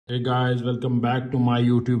Hey guys, welcome back to my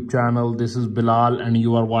YouTube channel. This is Bilal and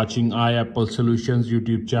you are watching iApple Solutions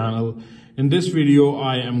YouTube channel. In this video,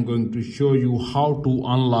 I am going to show you how to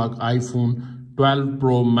unlock iPhone 12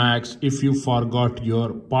 Pro Max if you forgot your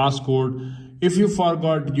passcode. If you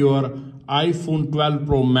forgot your iPhone 12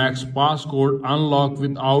 Pro Max passcode, unlock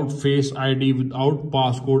without Face ID, without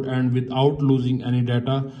passcode and without losing any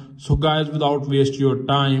data. So guys, without waste your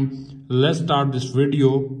time, let's start this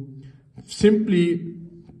video. Simply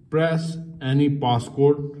press any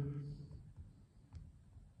passcode.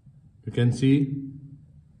 You can see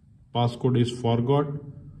passcode is forgot.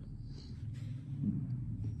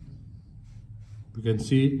 You can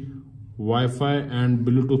see Wi-Fi and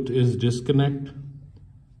Bluetooth is disconnect.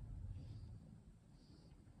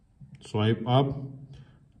 Swipe up,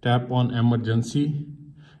 tap on emergency,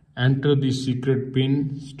 enter the secret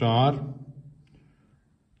pin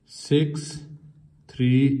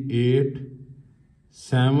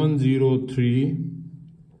 *638-703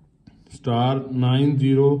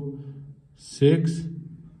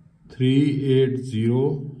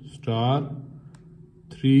 *906-380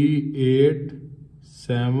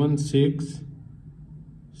 *3876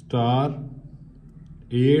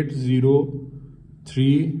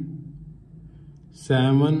 *803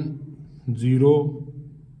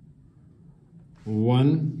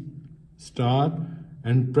 701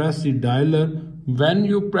 and press the dialer. When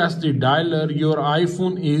you press the dialer, your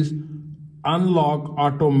iPhone is unlocked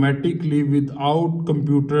automatically without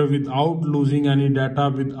computer, without losing any data,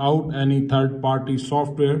 without any third-party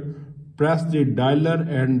software. Press the dialer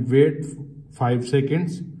and wait 5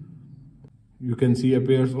 seconds. You can see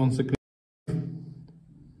appears on screen.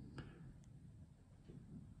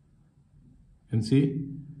 And see,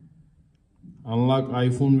 unlock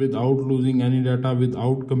iPhone without losing any data,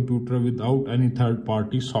 without computer, without any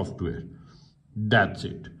third-party software. That's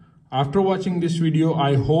it. After watching this video,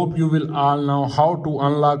 I hope you will all know how to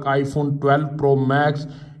unlock iPhone 12 Pro Max.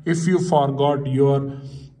 If you forgot your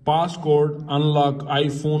passcode, unlock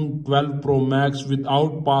iPhone 12 Pro Max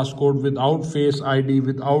without passcode, without Face ID,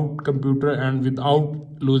 without computer and without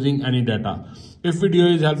losing any data. If video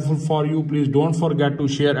is helpful for you, please don't forget to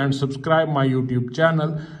share and subscribe my YouTube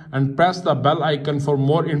channel and press the bell icon for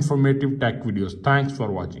more informative tech videos. Thanks for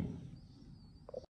watching.